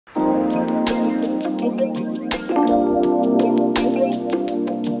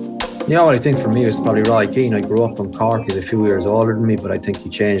Yeah, what I think for me is probably Roy Keane. I grew up in Cork. He's a few years older than me, but I think he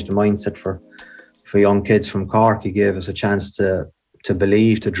changed the mindset for young kids from Cork. He gave us a chance to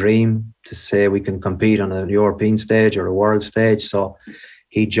believe, to dream, to say we can compete on a European stage or a world stage. So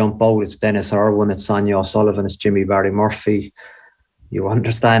he'd jump out. It's Dennis Irwin, it's Sonia O'Sullivan, it's Jimmy Barry Murphy. You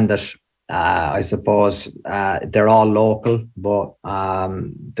understand that, I suppose, they're all local, but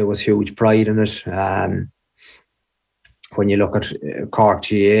there was huge pride in it. When you look at Cork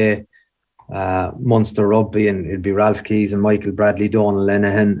GA, Munster Rugby, and it'd be Ralph Keys and Michael Bradley, Donal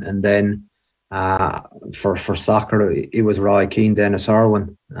Lenihan, and then for soccer it was Roy Keane, Dennis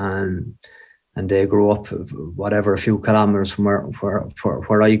Irwin, and they grew up a few kilometres from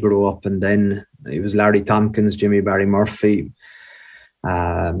where I grew up, and then it was Larry Tompkins, Jimmy Barry Murphy,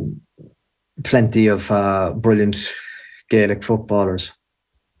 plenty of brilliant Gaelic footballers.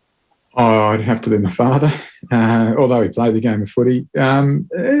 Oh, I'd have to be my father, although he played the game of footy. And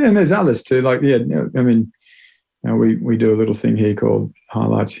there's others too. Like, yeah, I mean, we do a little thing here called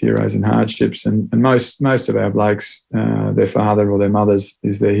Highlights, Heroes and Hardships. And most of our blokes, their father or their mothers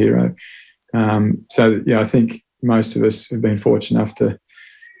is their hero. So, yeah, I think most of us have been fortunate enough to,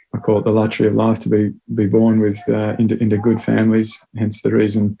 I call it the lottery of life, to be born with into good families, hence the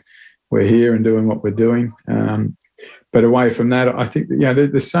reason we're here and doing what we're doing. But away from that, I think that,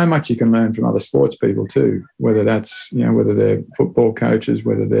 there's so much you can learn from other sports people too, whether that's, whether they're football coaches,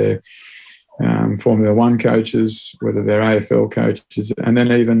 whether they're Formula One coaches, whether they're AFL coaches, and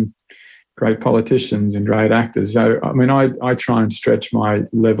then even great politicians and great actors. So, I mean, I try and stretch my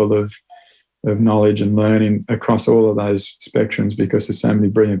level of knowledge and learning across all of those spectrums, because there's so many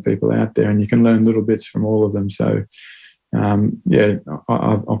brilliant people out there and you can learn little bits from all of them. So,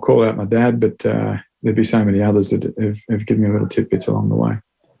 I'll call out my dad, but there'd be so many others that have given me little tidbits along the way.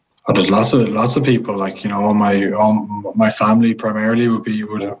 Oh, there's lots of people, like, all my family primarily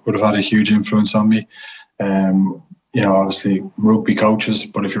would have had a huge influence on me. Obviously rugby coaches,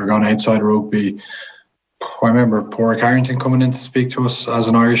 but if you were going outside rugby, I remember Porrick Harrington coming in to speak to us as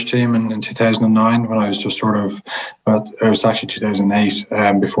an Irish team in 2009, when I was just it was actually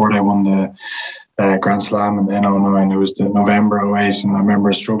 2008, before they won the Grand Slam in 2009. It was the November 2008, and I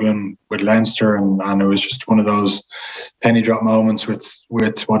remember struggling with Leinster, and it was just one of those penny drop moments with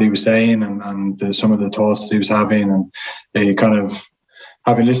what he was saying and some of the thoughts that he was having, and they kind of,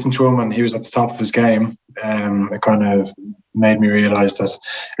 having listened to him and he was at the top of his game, it kind of made me realise that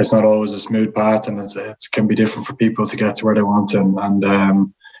it's not always a smooth path, and it can be different for people to get to where they want, and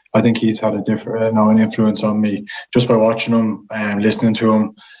I think he's had an influence on me just by watching him and listening to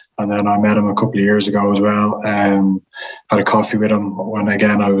him. And then I met him a couple of years ago as well. Had a coffee with him when,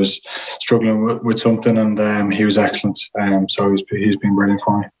 again, I was struggling with something, and he was excellent. So he's been brilliant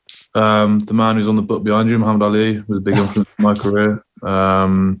for me. The man who's on the book behind you, Muhammad Ali, was a big influence in my career.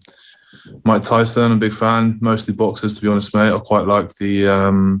 Mike Tyson, a big fan, mostly boxers, to be honest, mate. I quite like the,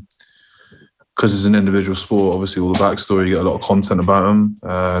 because it's an individual sport, obviously all the backstory, you get a lot of content about them,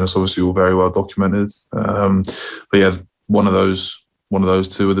 and it's obviously all very well documented. But yeah, one of those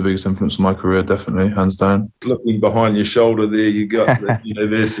two are the biggest influence in my career, definitely, hands down. Looking behind your shoulder there, you got the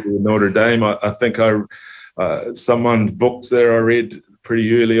University of Notre Dame. I think someone's books there I read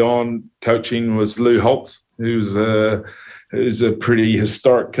pretty early on. Coaching was Lou Holtz, who's a pretty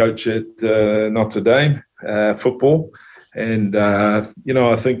historic coach at Notre Dame football. And, I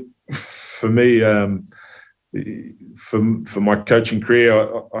think for me, for my coaching career,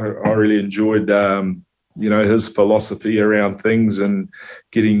 I really enjoyed his philosophy around things and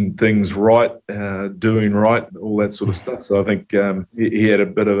getting things right, doing right, all that sort of stuff. So I think he had a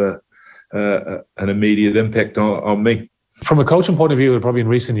bit of an immediate impact on me. From a coaching point of view, probably in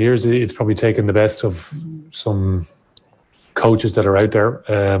recent years, it's probably taken the best of some coaches that are out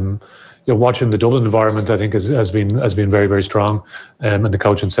there. Watching the Dublin environment, I think, has been very, very strong, and the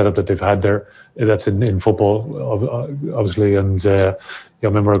coaching setup that they've had there. That's in football, obviously, and I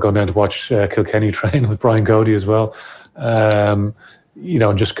remember going down to watch Kilkenny train with Brian Cody as well. And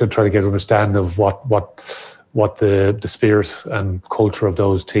just could try to get an understanding of what the spirit and culture of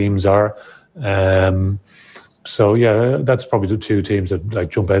those teams are. So yeah, that's probably the two teams that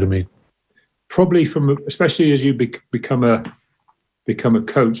jump out at me. Probably especially as you become a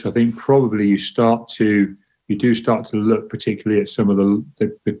coach, I think probably you do start to look particularly at some of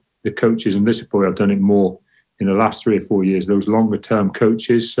the coaches, and this is probably I've done it more in the last 3 or 4 years, those longer term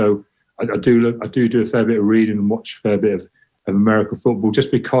coaches. So I do a fair bit of reading and watch a fair bit of American football,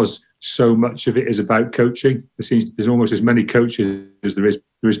 just because so much of it is about coaching. There's almost as many coaches as there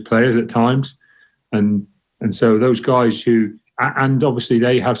is players at times, and so those guys who, and obviously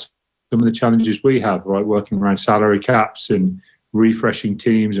they have some of the challenges we have, right, working around salary caps and refreshing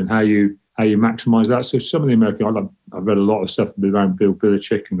teams and how you maximise that. So some of the American, I've read a lot of stuff around Bill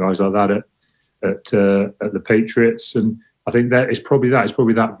Belichick and guys like that at the Patriots, and I think that is probably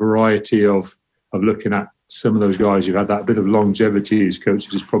that variety of looking at some of those guys who've had that bit of longevity as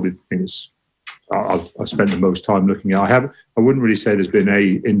coaches is probably the thing I've spent the most time looking at. I wouldn't really say there's been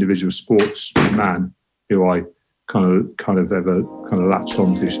a individual sportsman who I kind of ever latched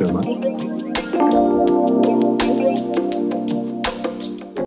onto so much.